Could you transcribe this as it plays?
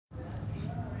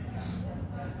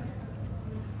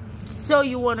So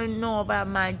you want to know about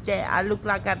my day? I look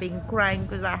like I've been crying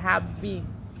because I have been.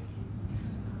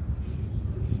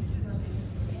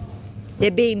 They're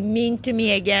being mean to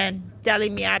me again,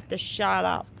 telling me I have to shut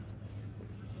up.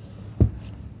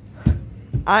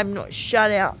 I'm not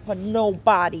shutting up for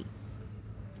nobody.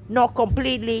 Not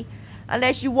completely.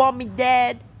 Unless you want me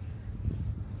dead.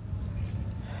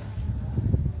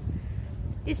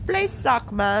 This place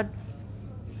sucks, man.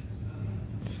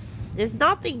 There's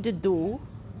nothing to do.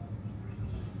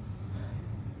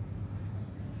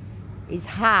 It's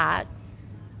hot.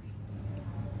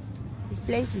 This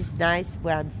place is nice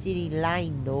where I'm sitting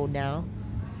lying though now.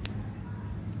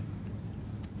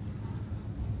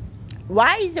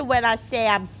 Why is it when I say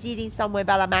I'm sitting somewhere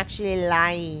but I'm actually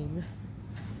lying?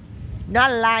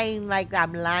 Not lying like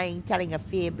I'm lying, telling a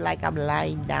fib like I'm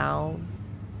lying down.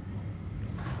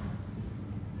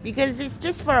 Because it's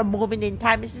just for a moment in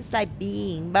time. It's just like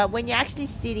being. But when you're actually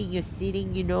sitting, you're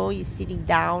sitting, you know. You're sitting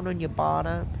down on your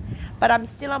bottom. But I'm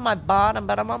still on my bottom.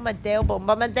 But I'm on my tailbone.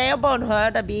 But my tailbone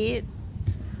hurt a bit.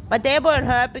 My tailbone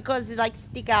hurt because it like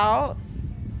stick out.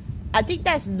 I think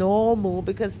that's normal.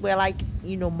 Because we're like,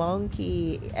 you know,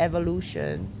 monkey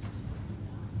evolutions.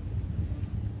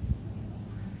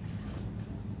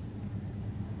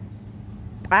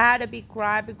 I had a big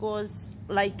cry because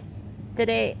like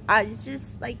today I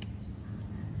just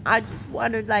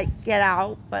want to like get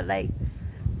out, but like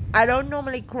I don't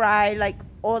normally cry like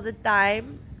all the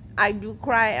time. I do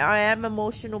cry. I am an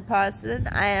emotional person.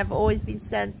 I have always been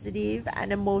sensitive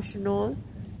and emotional,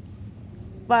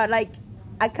 but like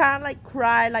I can't like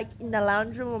cry like in the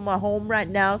lounge room of my home right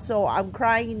now. So I'm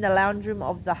crying in the lounge room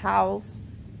of the house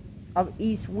of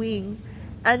East Wing,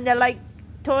 and they're like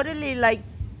totally like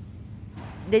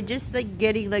they're just like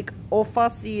getting like all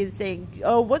fussy and saying,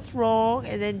 oh, what's wrong?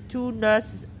 And then two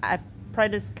nurses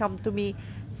apprentices come to me,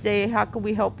 say, how can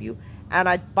we help you? And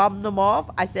I bum them off.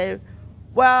 I said,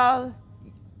 well,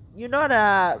 you're not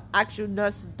a actual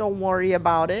nurse, don't worry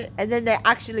about it. And then they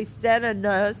actually send a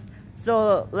nurse.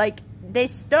 So like they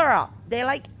stir up.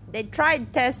 They try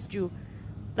and test you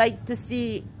like to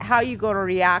see how you're gonna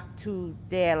react to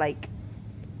their like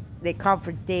their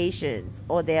confrontations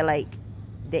or their like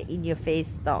the in your face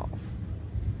stuff,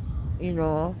 you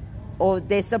know, or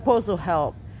they're supposed to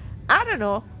help. I don't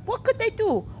know. What could they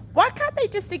do? Why can't they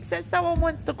just accept someone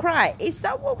wants to cry? If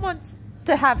someone wants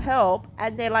to have help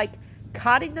and they're like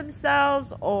cutting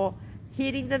themselves or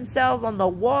hitting themselves on the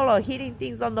wall or hitting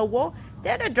things on the wall,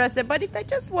 then address it. But if they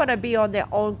just want to be on their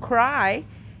own cry,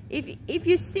 if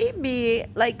you see me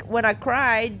like when I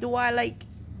cry, do I like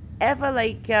ever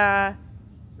like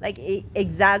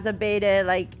exacerbate it,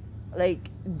 like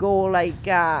go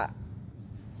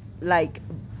like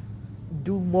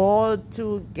do more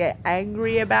to get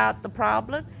angry about the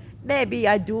problem? Maybe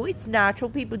I do. It's natural.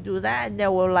 People do that, and they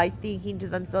were like thinking to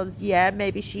themselves, yeah,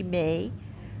 maybe she may.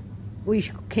 We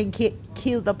can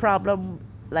kill the problem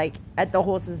like at the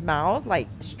horse's mouth, like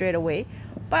straight away.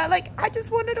 But like I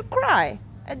just wanted to cry,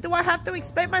 and do I have to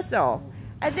explain myself?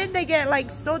 And then they get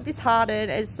like so disheartened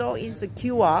and so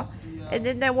insecure, and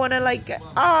then they want to like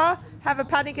have a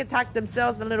panic attack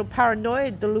themselves, a little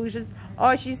paranoid delusions.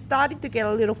 Oh, she's starting to get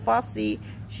a little fussy.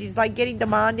 She's like getting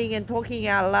demanding and talking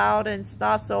out loud and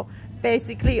stuff. So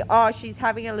basically, oh, she's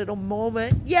having a little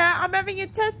moment. Yeah, I'm having a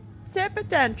temper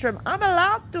tantrum. I'm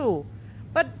allowed to.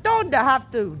 But don't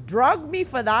have to drug me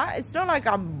for that. It's not like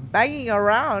I'm banging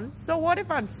around. So what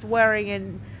if I'm swearing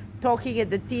and talking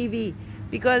at the TV?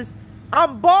 Because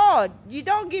I'm bored. You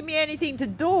don't give me anything to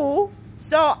do.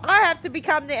 So I have to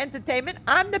become the entertainment.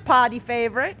 I'm the party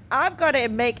favorite. I've got to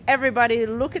make everybody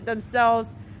look at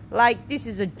themselves like this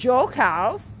is a joke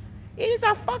house. It is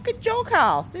a fucking joke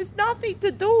house. There's nothing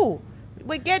to do.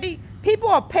 People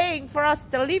are paying for us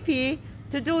to live here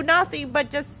to do nothing but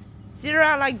just sit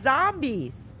around like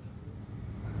zombies.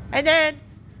 And then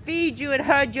feed you and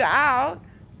herd you out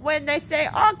when they say,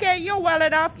 okay, you're well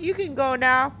enough. You can go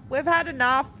now. We've had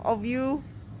enough of you.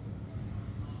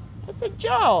 It's a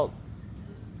joke.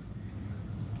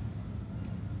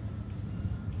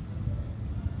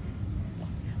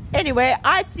 Anyway,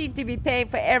 I seem to be paying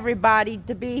for everybody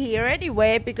to be here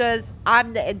anyway because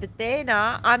I'm the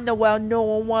entertainer. I'm the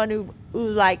well-known one who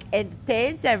like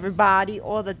entertains everybody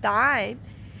all the time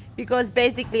because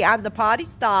basically I'm the party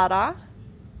starter.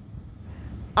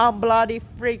 I'm bloody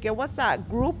freaking, what's that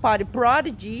group party?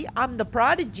 Prodigy. I'm the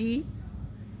prodigy.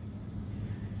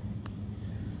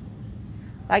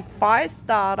 Like fire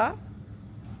starter.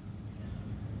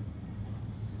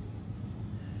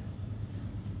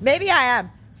 Maybe I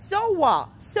am. So what?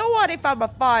 So what if I'm a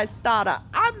fire starter?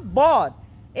 I'm bored.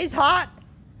 It's hot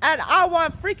and I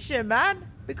want friction, man,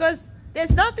 because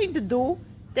there's nothing to do.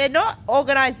 They're not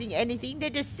organizing anything. They're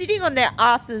just sitting on their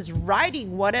asses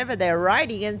writing whatever they're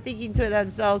writing and thinking to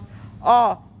themselves,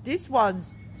 oh, this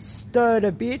one's stirred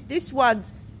a bit. This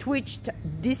one's twitched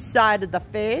this side of the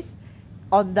face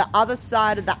on the other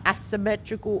side of the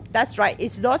asymmetrical. That's right.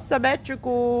 It's not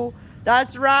symmetrical.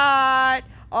 That's right.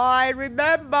 I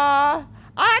remember. I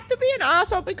have to be an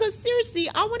asshole because seriously,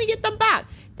 I want to get them back.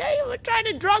 They were trying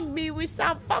to drug me with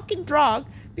some fucking drug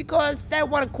because they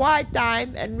want a quiet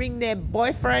time and ring their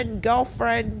boyfriend,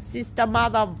 girlfriend, sister,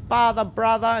 mother, father,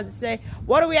 brother and say,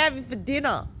 what are we having for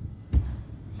dinner?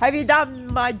 Have you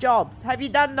done my jobs? Have you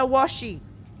done the washing?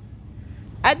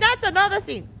 And that's another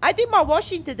thing. I did my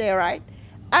washing today, right?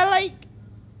 I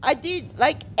did,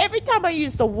 like, every time I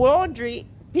use the laundry,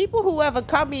 people who ever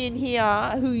come in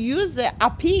here who use it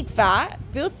are pig fat,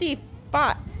 filthy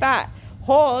fat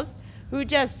whores who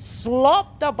just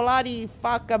slop the bloody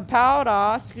fucking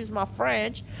powder, excuse my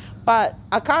French, but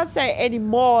I can't say any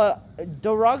more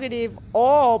derogative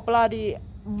or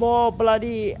more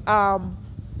bloody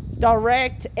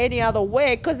direct any other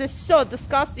way because it's so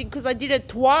disgusting because I did it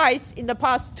twice in the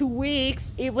past 2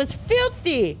 weeks. It was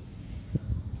filthy.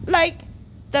 Like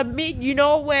the meat, you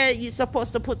know where you're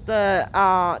supposed to put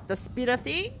the spinner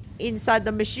thing inside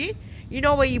the machine? You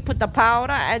know where you put the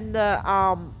powder and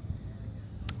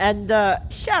the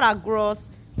shut up, gross.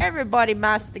 Everybody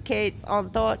masticates on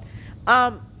thought.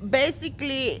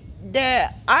 Basically,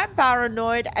 I'm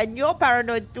paranoid and you're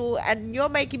paranoid too, and you're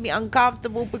making me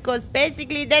uncomfortable because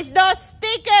basically there's no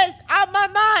stickers on my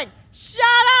mind. Shut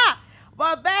up.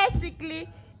 But basically,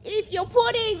 if you're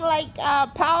putting like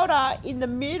powder in the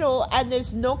middle and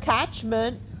there's no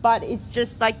catchment, but it's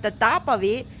just like the top of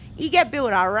it, you get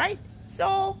built out, right?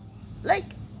 So, like,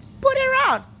 put it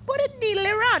around. Put it neatly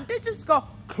around. They just go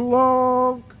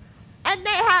clunk. And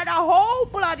they had a whole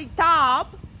bloody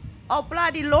tub of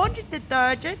bloody laundry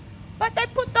detergent, but they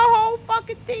put the whole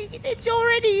fucking thing, it's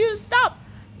already used up.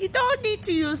 You don't need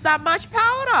to use that much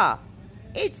powder.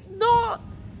 It's not,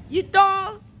 you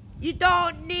don't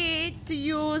need to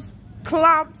use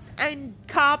clumps and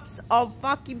cups of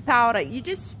fucking powder. You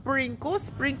just sprinkle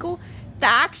the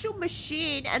actual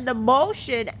machine and the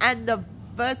motion and the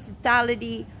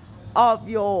versatility of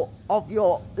your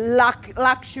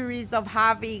luxuries of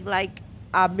having like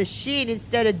a machine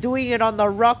instead of doing it on the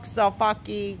rocks of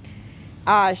fucking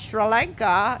Sri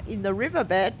Lanka in the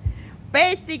riverbed.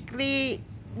 Basically,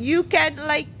 you can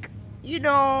like, you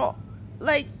know,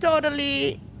 like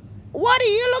totally. What are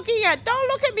you looking at? Don't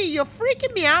look at me. You're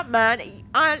freaking me out, man.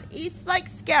 It's like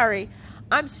scary.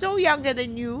 I'm so younger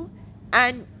than you,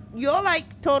 and you're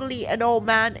like totally an old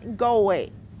man. Go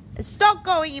away. Stop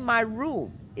going in my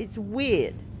room. It's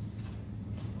weird.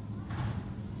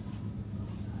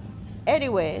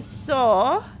 Anyway,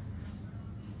 so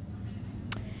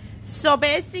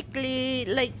basically,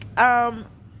 like,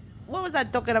 what was I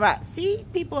talking about? See,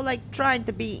 people like trying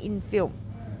to be in film.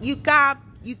 You can't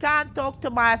talk to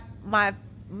my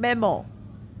memo.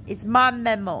 It's my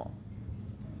memo.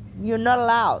 You're not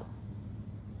allowed.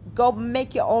 Go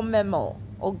make your own memo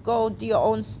or go do your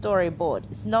own storyboard.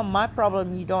 It's not my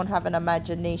problem you don't have an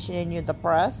imagination and you're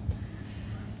depressed.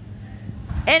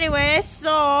 Anyway, so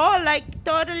like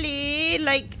totally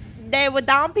like they were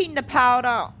dumping the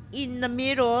powder in the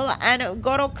middle and it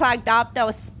got all clogged up. They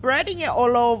were spreading it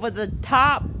all over the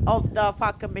top of the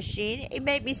fucking machine. It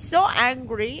made me so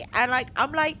angry, and like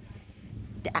I'm like,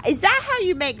 is that how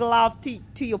you make love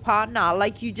to your partner?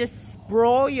 Like you just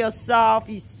sprawl yourself,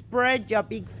 you spread your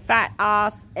big fat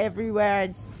ass everywhere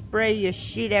and spray your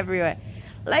shit everywhere.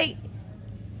 Like,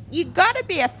 you gotta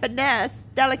be a finesse,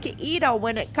 delicate eater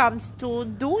when it comes to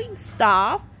doing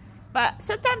stuff. But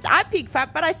sometimes I pick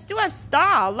fat, but I still have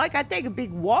style. Like I take a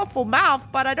big waffle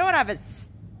mouth, but I don't have it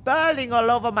spurling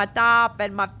all over my top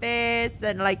and my face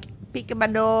and like picking my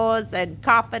nose and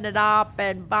coughing it up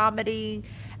and vomiting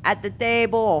at the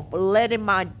table or letting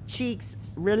my cheeks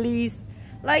release.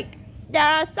 Like there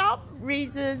are some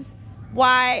reasons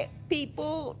why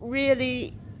people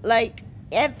really like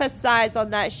emphasize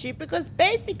on that shit, because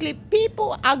basically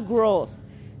people are gross.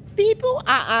 People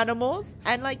are animals,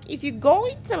 and like if you're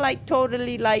going to like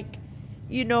totally like,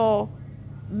 you know,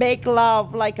 make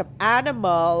love like an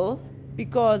animal,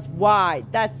 because why?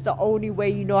 That's the only way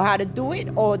you know how to do it,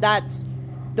 or that's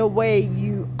the way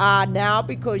you are now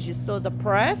because you're so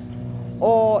depressed,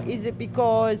 or is it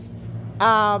because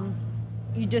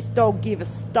you just don't give a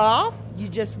stuff, you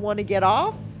just want to get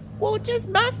off? Well, just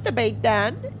masturbate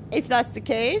then, if that's the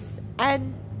case,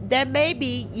 and then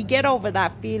maybe you get over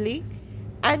that feeling.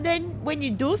 And then when you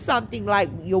do something like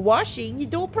you're washing, you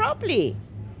do it properly.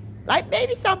 Like,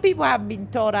 maybe some people haven't been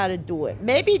taught how to do it.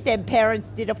 Maybe their parents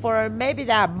did it for them. Maybe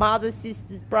their mothers,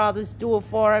 sisters, brothers do it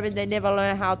for them, and they never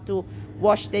learn how to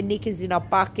wash their knickers in a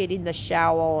bucket in the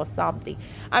shower or something.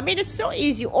 I mean, it's so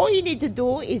easy. All you need to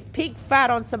do is pick fat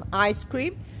on some ice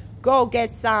cream. Go get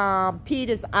some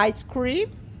Peter's ice cream,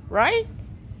 right?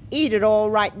 Eat it all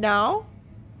right now,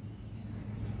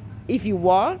 if you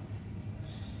want.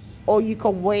 Or you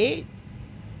can wait.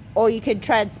 Or you can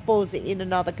transpose it in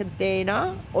another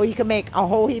container. Or you can make a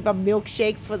whole heap of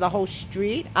milkshakes for the whole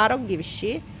street. I don't give a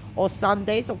shit. Or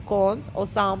sundaes or corns or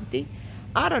something.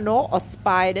 I don't know. Or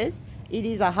spiders. It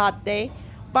is a hot day.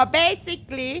 But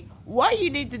basically, what you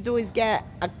need to do is get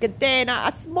a container,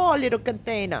 a small little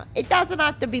container. It doesn't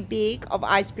have to be big of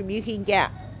ice cream. You can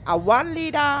get a 1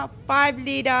 liter, 5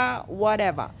 liter,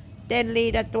 whatever. 10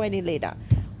 liter, 20 liter.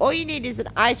 All you need is an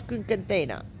ice cream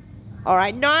container.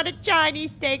 Alright, not a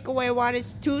Chinese takeaway one.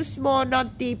 It's too small,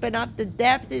 not deep enough. The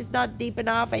depth is not deep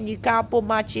enough and you can't put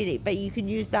much in it. But you can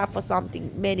use that for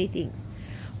something, many things.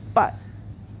 But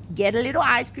get a little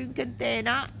ice cream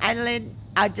container and then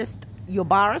just your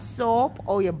bar of soap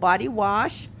or your body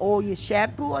wash or your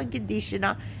shampoo and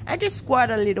conditioner and just squirt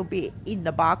a little bit in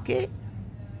the bucket.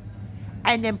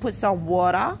 And then put some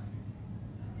water.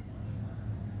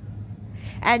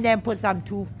 And then put some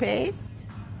toothpaste.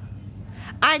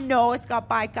 I know it's got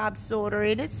bicarb soda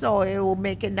in it, so it will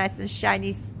make it nice and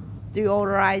shiny,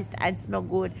 deodorized, and smell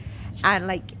good. And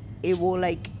like it will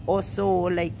like also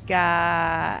like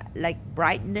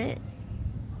brighten it.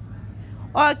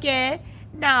 Okay,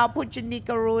 now put your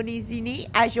nickeroonies in it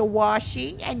as you're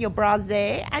washing and your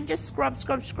brassiere and just scrub,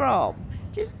 scrub, scrub.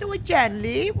 Just do it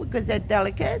gently because they're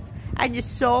delicate. And your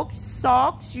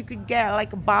socks, you could get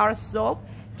like a bar of soap.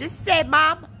 Just say,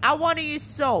 Mom, I want to use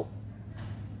soap.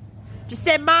 Just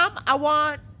say, Mom, I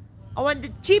want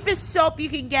the cheapest soap you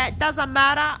can get. Doesn't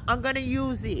matter. I'm going to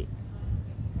use it.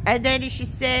 And then she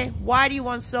say, why do you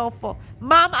want soap for?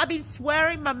 Mom, I've been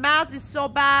swearing. My mouth is so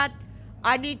bad.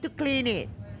 I need to clean it.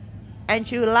 And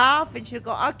she'll laugh and she'll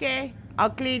go, okay, I'll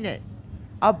clean it.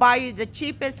 I'll buy you the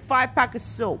cheapest 5-pack of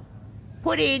soap.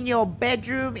 Put it in your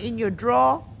bedroom, in your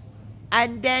drawer.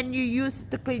 And then you use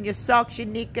it to clean your socks, your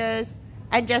knickers.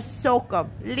 And just soak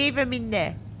them. Leave them in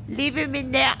there. Leave him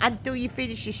in there until you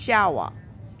finish your shower.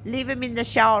 Leave him in the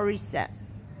shower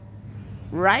recess.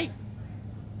 Right?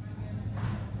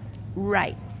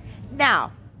 Right.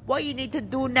 Now, what you need to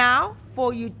do now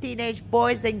for you teenage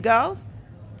boys and girls,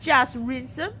 just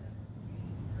rinse them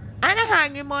and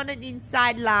hang him on an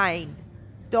inside line.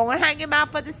 Don't hang him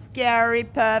out for the scary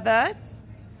perverts.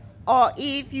 Or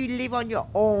if you live on your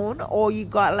own or you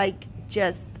got like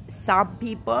just some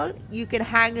people, you can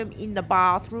hang them in the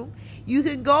bathroom. You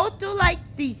can go to like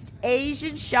these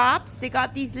Asian shops. They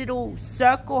got these little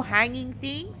circle hanging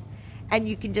things. And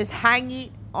you can just hang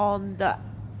it on the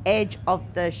edge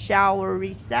of the shower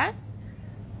recess.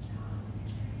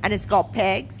 And it's got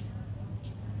pegs.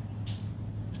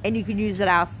 And you can use it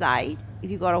outside if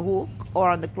you got a hook or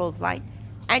on the clothesline.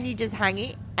 And you just hang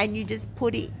it. And you just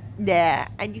put it there.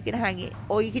 And you can hang it.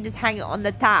 Or you can just hang it on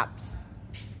the taps.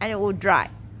 And it will dry.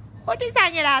 Or just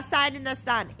hang it outside in the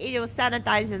sun. It will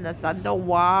sanitize in the sun. Don't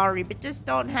worry. But just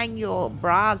don't hang your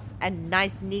bras and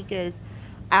nice sneakers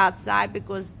outside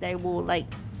because they will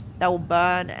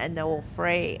burn and they will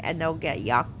fray and they'll get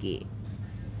yucky.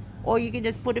 Or you can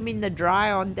just put them in the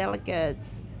dryer on delicates.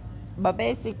 But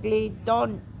basically,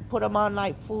 don't put them on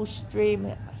like full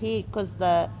stream heat because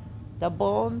the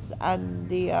bones and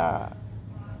the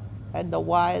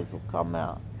wires will come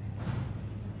out.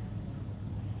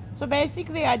 So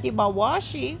basically, I did my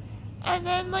washing, and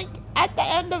then like at the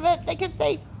end of it, they can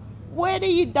say, "When are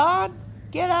you done?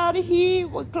 Get out of here.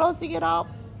 We're closing it up."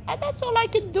 And that's all I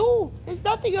can do. There's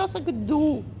nothing else I could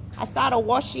do. I started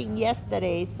washing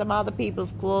yesterday some other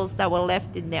people's clothes that were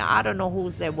left in there. I don't know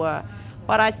whose they were,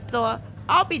 but I thought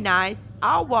I'll be nice.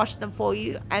 I'll wash them for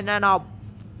you, and then I'll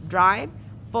dry them,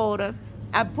 fold them,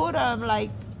 and put them like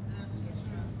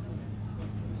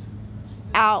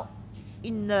out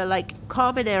in the like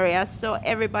common area so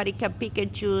everybody can pick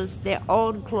and choose their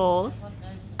own clothes.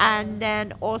 And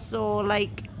then also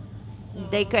like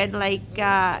they can like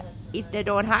if they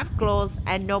don't have clothes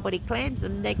and nobody claims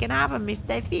them, they can have them if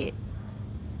they fit.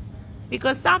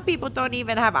 Because some people don't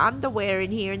even have underwear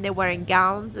in here and they're wearing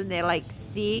gowns and they're like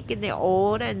sick and they're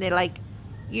old and they're like,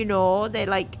 you know, they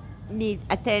like need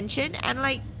attention. And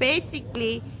like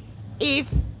basically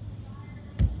if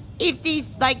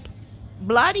these like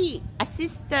bloody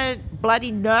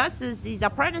nurses, these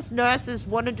apprentice nurses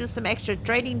want to do some extra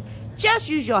training, just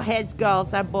use your heads,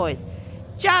 girls and boys.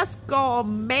 Just go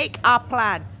make a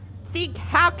plan. Think,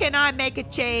 how can I make a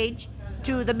change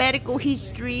to the medical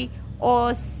history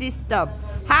or system.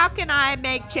 How can I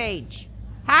make change?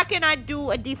 How can I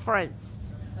do a difference?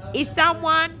 If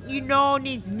someone you know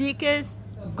needs knickers,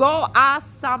 go ask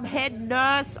some head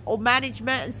nurse or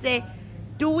management and say,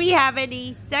 do we have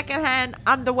any secondhand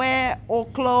underwear or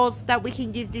clothes that we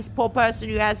can give this poor person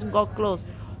who hasn't got clothes?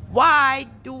 Why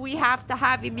do we have to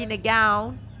have him in a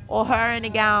gown or her in a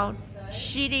gown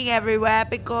shitting everywhere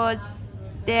because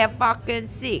they're fucking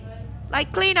sick?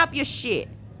 Like, clean up your shit.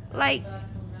 Like,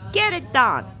 get it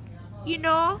done. You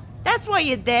know? That's why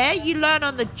you're there. You learn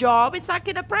on the job. It's like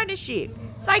an apprenticeship.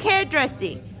 It's like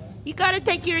hairdressing. You got to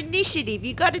take your initiative.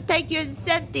 You got to take your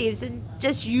incentives and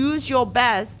just use your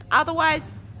best. Otherwise,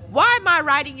 why am I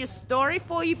writing your story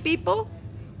for you people?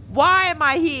 Why am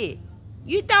I here?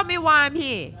 You tell me why I'm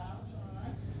here.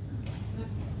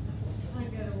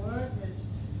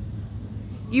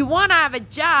 You want to have a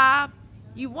job.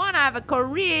 You want to have a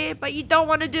career, but you don't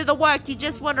want to do the work. You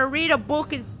just want to read a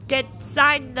book and get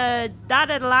signed the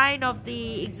dotted line of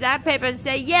the exam paper and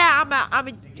say, yeah,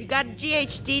 you got a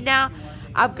GHD now.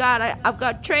 I've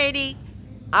got training.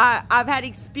 I've had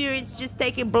experience just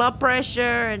taking blood pressure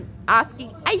and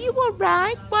asking, are you all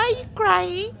right? Why are you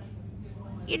crying?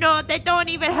 You know, they don't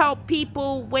even help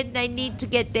people when they need to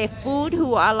get their food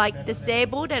who are like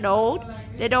disabled and old.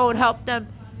 They don't help them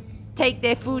take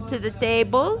their food to the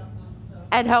table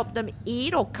and help them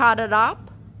eat or cut it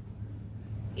up.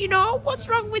 You know, what's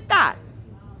wrong with that?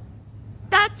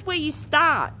 That's where you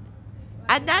start.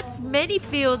 And that's many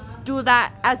fields do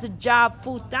that as a job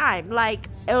full time, like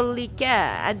elderly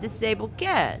care and disabled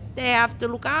care. They have to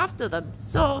look after them.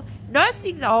 So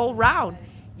nursing's a whole round.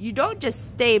 You don't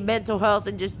just stay in mental health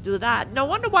and just do that. No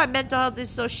wonder why mental health is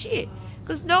so shit.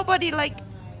 Because nobody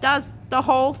does the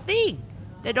whole thing.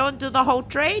 They don't do the whole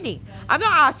training. I'm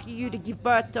not asking you to give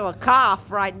birth to a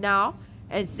calf right now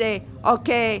and say,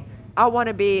 okay, I want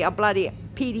to be a bloody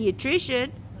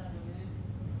pediatrician.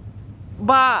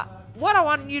 But what I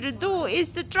want you to do is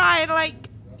to try and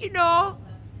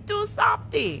do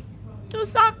something. Do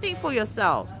something for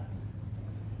yourself.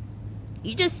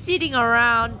 You're just sitting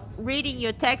around reading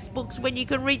your textbooks when you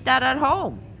can read that at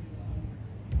home.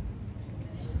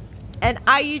 And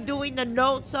are you doing the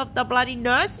notes of the bloody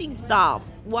nursing staff?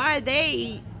 Why are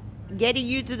they getting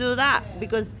you to do that?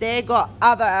 Because they got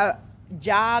other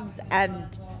jobs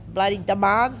and bloody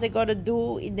demands they got to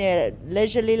do in their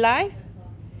leisurely life.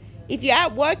 If you're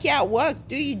at work, you're at work.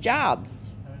 Do your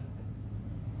jobs.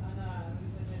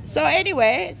 So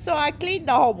anyway, I cleaned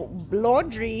the whole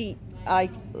laundry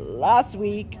last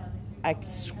week. I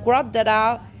scrubbed it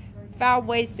out, found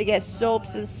ways to get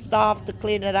soaps and stuff to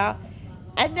clean it out.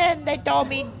 And then they told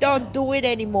me don't do it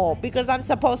anymore because I'm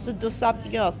supposed to do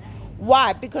something else.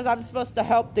 Why? Because I'm supposed to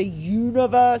help the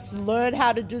universe learn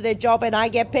how to do their job and I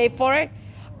get paid for it?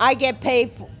 I get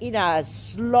paid in a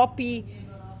sloppy,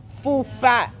 full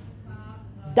fat,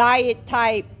 diet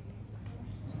type,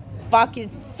 fucking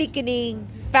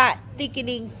fat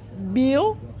thickening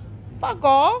meal? Fuck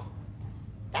off.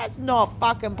 That's not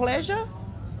fucking pleasure.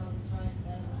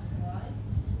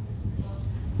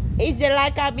 Is it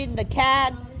like I'm in the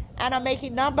can and I'm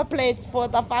making number plates for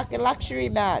the fucking luxury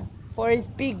man? For his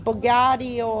big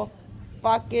Bugatti or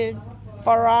fucking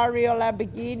Ferrari or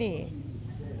Lamborghini?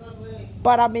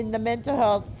 But I'm in the mental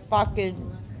health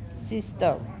fucking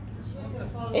system.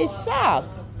 It sucks.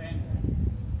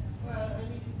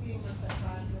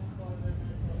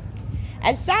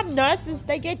 And some nurses,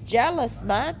 they get jealous,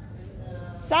 man.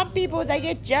 Some people, they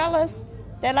get jealous.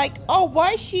 They're like, oh,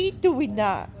 why is she doing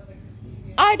that?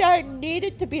 I don't need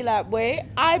it to be that way.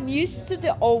 I'm used to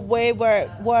the old way where it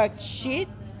works. Shit.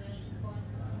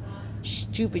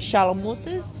 Stupid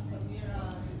shalamutas.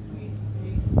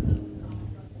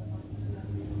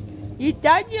 You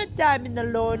done your time in the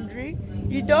laundry.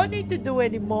 You don't need to do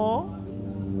any more.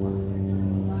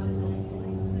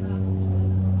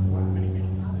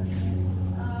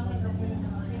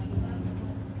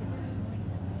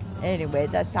 Anyway,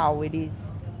 that's how it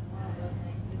is.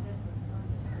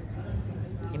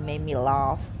 It made me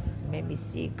laugh. It made me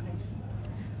sick.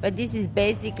 But this is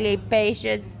basically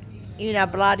patients in a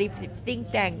bloody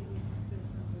think tank.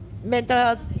 Mental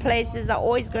health places are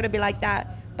always going to be like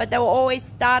that. But they were always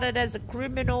started as a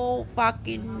criminal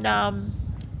fucking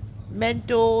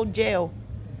mental jail.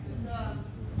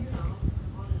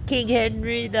 King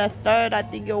Henry the Third, I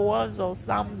think it was, or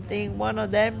something. One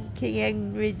of them. King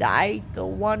Henry the Eighth,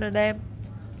 or one of them.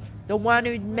 The one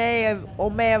who may have or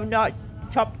may have not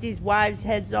chopped his wives'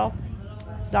 heads off.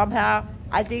 Somehow.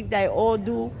 I think they all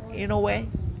do, in a way.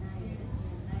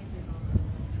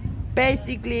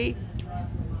 Basically,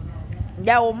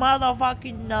 they were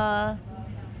motherfucking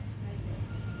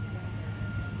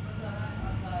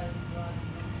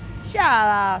Shut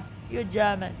up. You're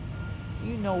German.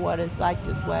 You know what it's like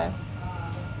to swear.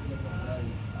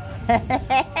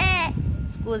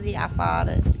 Scusi, I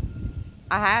farted.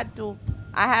 I had to.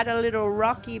 I had a little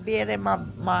rocky bit in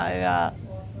my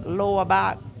lower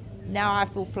back. Now I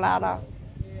feel flatter.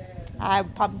 I'm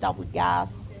pumped up with gas.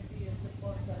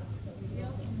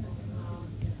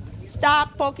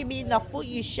 Stop poking me in the foot,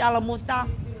 you shalamuta.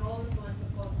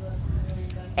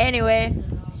 Anyway,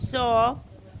 so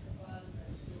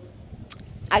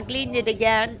I cleaned it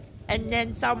again, and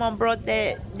then someone brought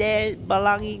their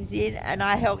belongings in, and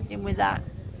I helped him with that.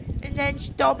 And then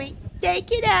she told me,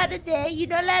 take it out of there. You're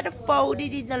not allowed to fold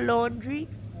it in the laundry.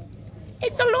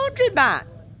 It's a laundromat.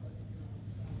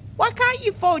 Why can't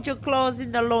you fold your clothes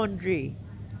in the laundry?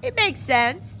 It makes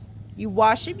sense. You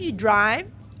wash them, you dry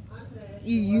them,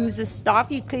 you use the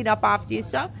stuff, you clean up after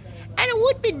yourself. And it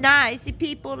would be nice if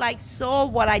people like saw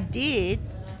what I did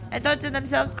and thought to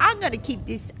themselves, I'm going to keep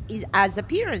this as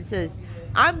appearances.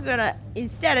 I'm going to,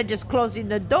 instead of just closing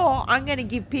the door, I'm going to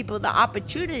give people the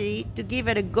opportunity to give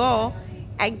it a go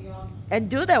and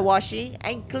do their washing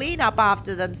and clean up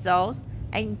after themselves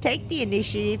and take the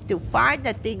initiative to find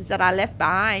the things that I left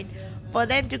behind for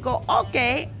them to go,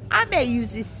 okay, I may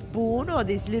use this spoon or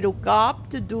this little cup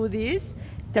to do this,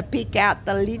 to pick out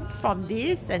the lint from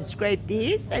this and scrape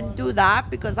this and do that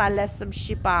because I left some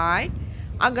shit behind.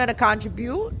 I'm going to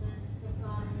contribute.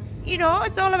 You know,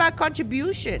 it's all about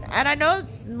contribution. And I know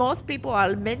most people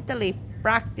are mentally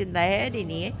fracked in the head in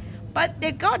here, but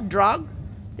they got drug,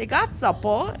 they got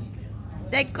support,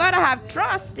 they got to have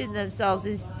trust in themselves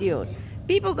instilled.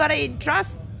 People got to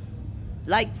entrust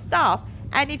like stuff.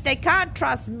 And if they can't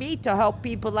trust me to help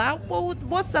people out, well,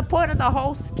 what's the point of the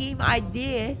whole scheme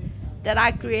idea that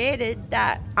I created,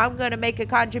 that I'm going to make a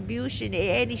contribution in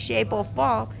any shape or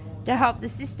form to help the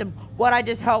system? Would I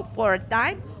just help for a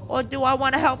time, or do I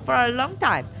want to help for a long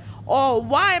time? Or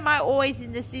why am I always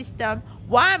in the system?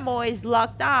 Why am I always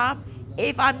locked up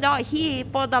if I'm not here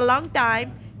for the long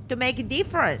time to make a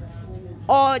difference?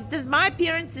 Or does my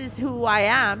appearances, who I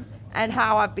am and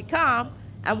how I've become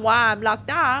and why I'm locked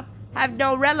up, have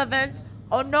no relevance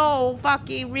or no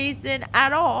fucking reason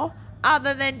at all,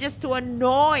 other than just to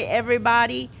annoy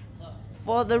everybody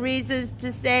for the reasons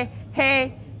to say,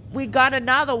 hey, we got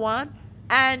another one,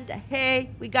 and hey,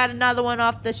 we got another one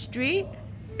off the street?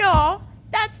 No,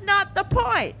 that's not the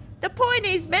point. The point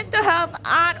is mental health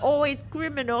aren't always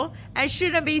criminal and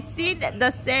shouldn't be seen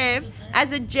the same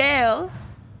as a jail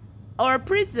or a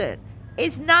prison.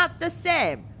 It's not the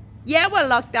same. Yeah, we're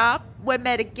locked up, we're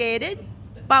medicated,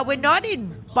 but we're not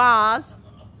in bars.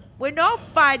 We're not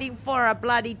fighting for a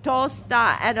bloody toaster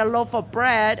and a loaf of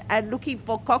bread and looking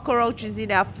for cockroaches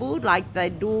in our food like they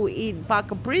do in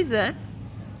fucking prison.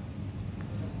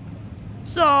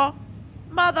 So,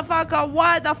 motherfucker,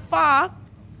 why the fuck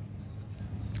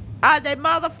are they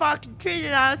motherfucking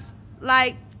treating us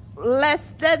like less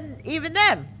than even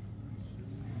them?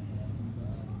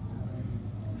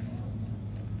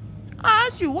 I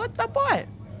ask you, what's the point?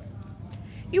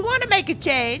 You want to make a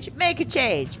change, make a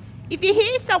change. If you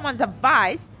hear someone's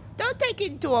advice, don't take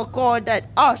it into account that,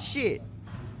 oh shit,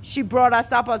 she brought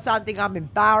us up on something, I'm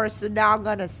embarrassed, so now I'm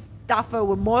going to stuff her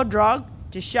with more drug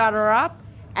to shut her up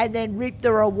and then reap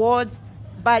the rewards,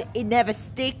 but it never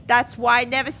stick. That's why it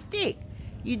never stick.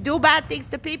 You do bad things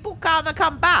to people, karma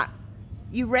come back.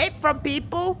 You rape from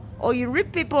people or you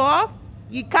rip people off,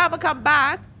 you karma come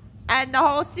back, and the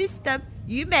whole system,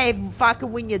 you may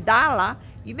fucking win your dollar,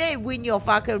 you may win your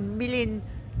fucking $1 million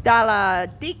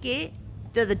ticket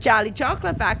to the Charlie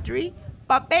Chocolate Factory,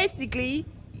 but basically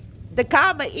the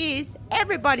karma is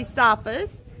everybody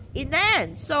suffers in the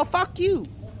end. So fuck you.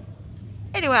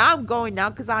 Anyway, I'm going now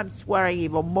because I'm swearing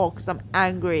even more because I'm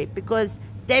angry because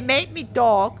they made me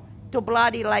talk to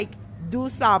bloody like do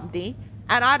something,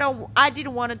 and I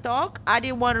didn't want to talk. I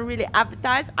didn't want to really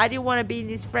advertise. I didn't want to be in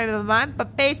this frame of mind.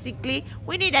 But basically,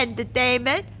 we need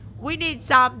entertainment. We need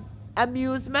some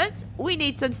amusements. We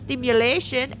need some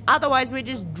stimulation. Otherwise, we're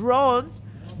just drones,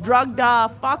 drugged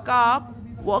the fuck up,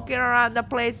 walking around the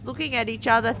place, looking at each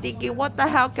other, thinking, what the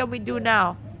hell can we do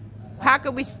now? How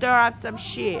can we stir up some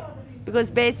shit?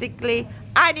 Because basically,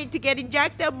 I need to get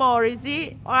injected more, is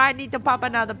it? Or I need to pop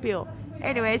another pill.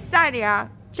 Anyway, signing out.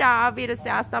 Ciao, auf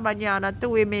Wiedersehen, hasta mañana,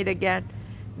 till we meet again.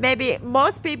 Maybe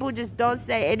most people just don't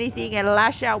say anything and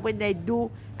lash out when they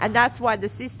do, and that's why the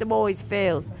system always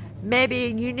fails.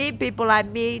 Maybe you need people like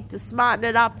me to smarten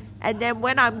it up, and then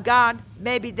when I'm gone,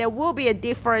 maybe there will be a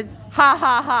difference. Ha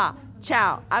ha ha.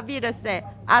 Ciao, auf Wiedersehen,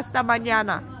 hasta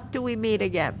mañana, till we meet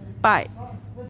again. Bye.